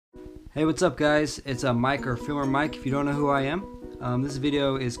Hey, what's up guys? It's Mike, or Filmer Mike if you don't know who I am. This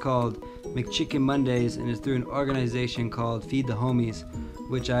video is called McChicken Mondays and it's through an organization called Feed the Homies,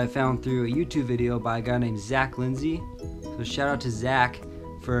 which I found through a YouTube video by a guy named Zach Lindsay. So shout out to Zach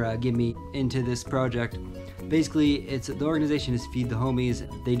for getting me into this project. Basically, the organization is Feed the Homies.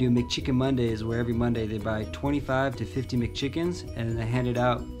 They do McChicken Mondays, where every Monday they buy 25 to 50 McChickens and they hand the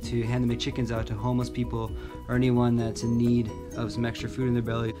McChickens out to homeless people or anyone that's in need of some extra food in their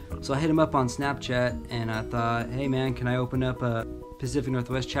belly. So I hit him up on Snapchat and I thought, hey man, can I open up a Pacific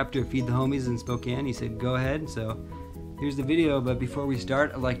Northwest chapter of Feed the Homies in Spokane? He said, go ahead. So here's the video, but before we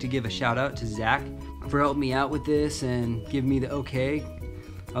start, I'd like to give a shout out to Zach for helping me out with this and giving me the okay.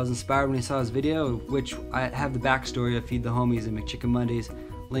 I was inspired when I saw his video, which I have the backstory of Feed the Homies and McChicken Mondays,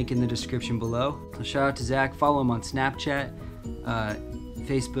 link in the description below. So shout out to Zach, follow him on Snapchat,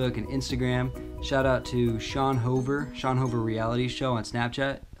 Facebook, and Instagram. Shout out to Sean Hover Reality Show on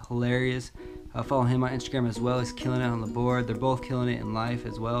Snapchat, hilarious. Follow him on Instagram as well, he's killing it on the board. They're both killing it in life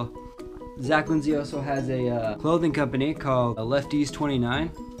as well. Zach Lindsay also has a clothing company called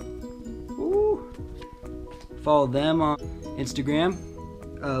Lefties29. Woo. Follow them on Instagram.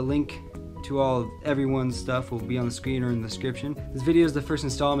 Link to everyone's stuff will be on the screen or in the description. This video is the first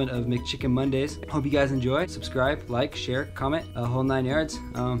installment of McChicken Mondays. Hope you guys enjoy. Subscribe, like, share, comment, a whole 9 yards.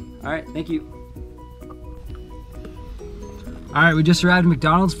 Alright, thank you. Alright, we just arrived at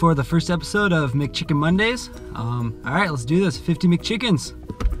McDonald's for the first episode of McChicken Mondays. Alright, let's do this. 50 McChickens.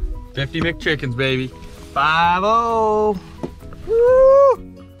 50 McChickens, baby. 5-0. Woo!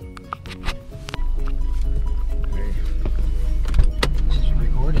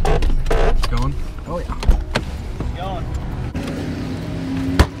 Going? Oh yeah. It's going.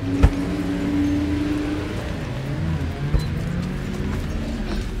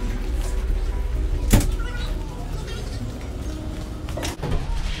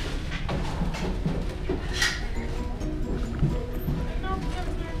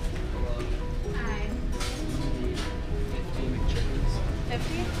 Hi.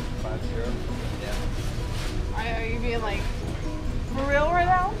 50? 5-0. Yeah. Are you being like for real right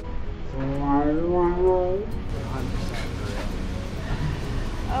now? 100%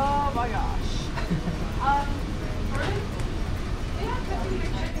 Oh my gosh. Pardon? They have 50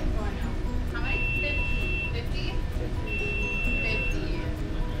 McChickens going now. How many? 50?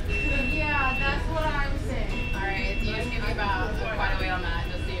 50. Yeah, that's what I'm saying. Alright, you just give me about quite a way on that,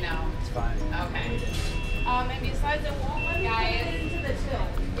 just so you know. It's fine. Okay. And besides, it won't let me put it into the till.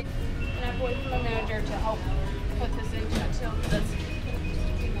 And I've waited for my manager to help put this into a till because that's too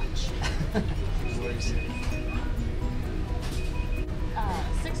much.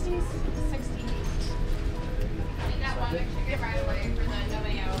 60s, 68. I need that one McChicken right away for the no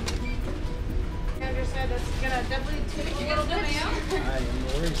mayo. Manager said that's gonna definitely take a little bit. Alright, no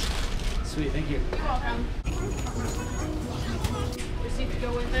worries. Sweet, thank you. You're welcome. Receipt to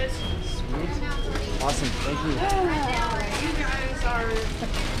go with it. Sweet. Awesome, thank you. You guys are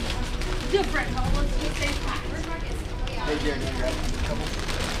different. Let's just say that. Hey Jared, you grab a couple?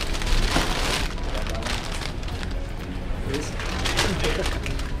 Grab that one. Please.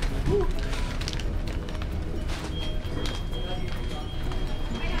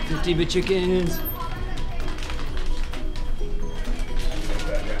 50 McChickens.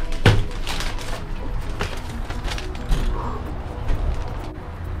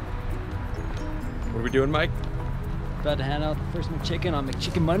 What are we doing, Mike? About to hand out the first McChicken on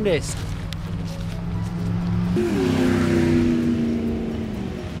McChicken Mondays.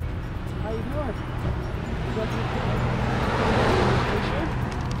 How you doing? You sure?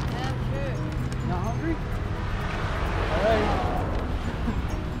 Yeah, sure. Not hungry? Alright.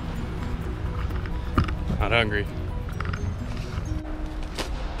 Not hungry.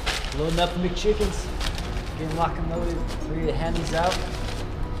 Loading up the McChickens. Getting locked and loaded. Ready to hand these out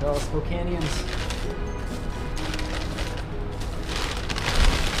to all the Spokaneans.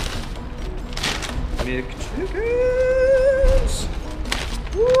 McChickens!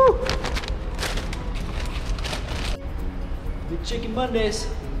 Woo! McChicken Mondays.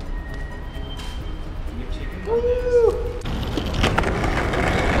 Woo!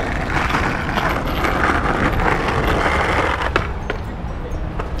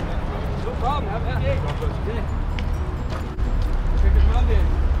 No problem. Have a good day. Chicken Monday.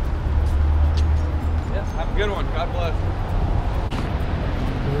 Yes, have a good one. God bless.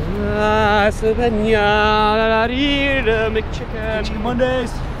 McChicken. McChicken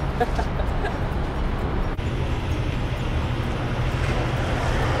Mondays.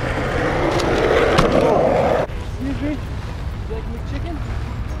 Excuse me. Would you like McChicken?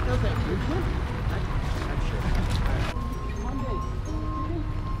 No, thank you. I'm sure. Mondays.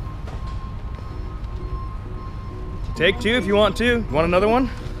 Take two if you want to. You want another one?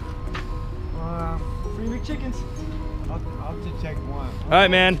 Free McChickens. I'll just take one. All right,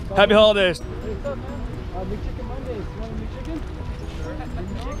 man. Happy holidays. What's up, man? McChicken Mondays. You want a McChicken? Sure.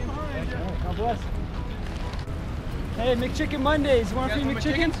 McChicken? God bless. Hey, McChicken Mondays. You want a free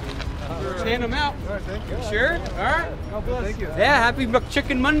McChicken? Stand them out. All right, thank you. Sure? All right. God bless. Thank you. Yeah, happy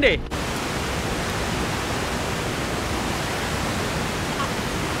McChicken Monday.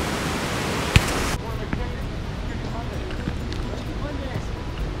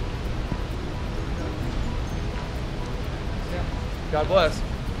 God bless.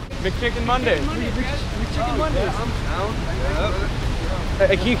 McChicken Monday. McChicken Mondays.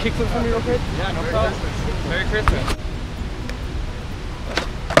 Hey, can you kickflip for me real quick? Yeah, no problem. Merry Christmas.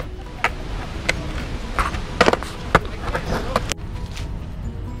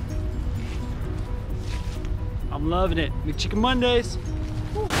 I'm loving it. McChicken Mondays.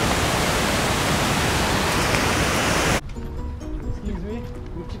 Excuse me.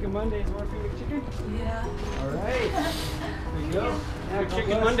 McChicken Mondays. Want a free McChicken? Yeah. All right. There you go. Yeah,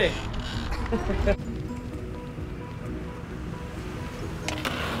 McChicken Monday.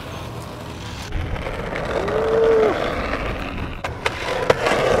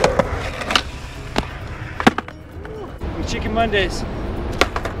 McChicken Mondays.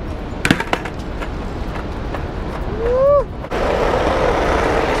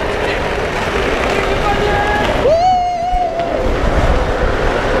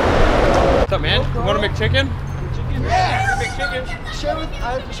 What's up, man? You want a McChicken? McChicken? Yeah, McChicken. I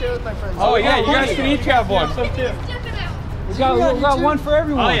have to share with my friends. Oh yeah, you guys can each have one. Some too. We got one for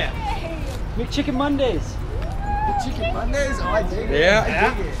everyone. Oh yeah. McChicken Mondays. Chicken Mondays? Oh, I dig it.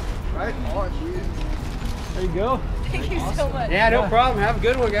 Yeah. I dig it. Right on, dude. There you go. Thank you so much. Yeah, no problem. Have a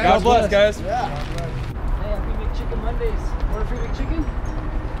good one, guys. God bless, guys. Yeah. Hey, happy McChicken Mondays. Want a free McChicken?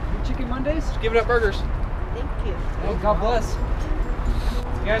 McChicken Mondays? Giving up burgers. Thank you. Hey, God bless.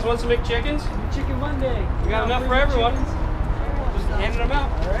 You guys want some McChickens? McChicken Monday. We got enough Free for everyone. McChickens. Just handing them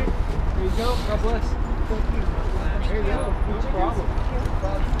out. All right. There you go. God bless. There you go. No problem.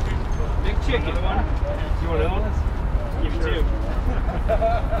 Big chicken. You want another one? Give you two. You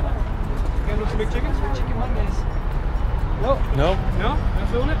guys want some big chickens? McChicken Mondays. Nope. No. No? Not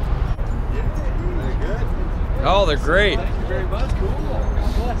feeling it? They're good. Oh, they're great. Thank you very much. Cool.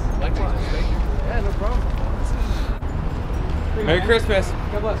 God bless. Likewise. Thank you. Yeah, no problem. Merry Christmas.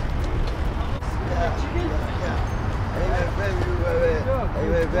 God bless. McChicken?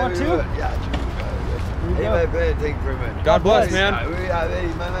 Want two? There you go. Thank you very much. God bless, man.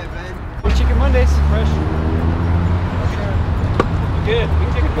 McChicken Mondays. Fresh. Good. Big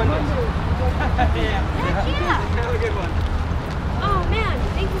chicken Mondays. Yeah. Have a good one. Oh man,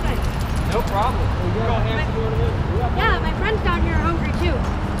 thank you guys. No problem. We're all hands to doing it. Yeah, my friends down here are hungry too.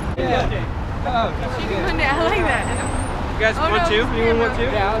 Yeah. Oh, Chicken Monday, I like that. You guys Oh, want no, two? Anyone want two?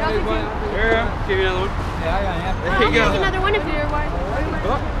 Yeah, I'll take one. Here, give you another one. Yeah, I got it. There I'll you take go. another one if you're one.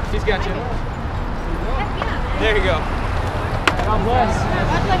 Oh, she's got you. Heck yeah. There you go. God bless.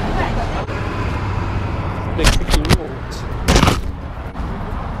 I'd like you guys. Big chicken rolls.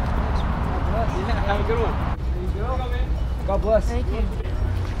 Yeah, have a good one. There you go. God bless. Thank you.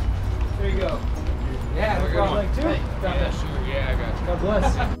 There you go. Yeah, Have a no good problem. one. Like two? Yeah, sure. Yeah, I got you. God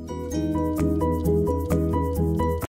bless.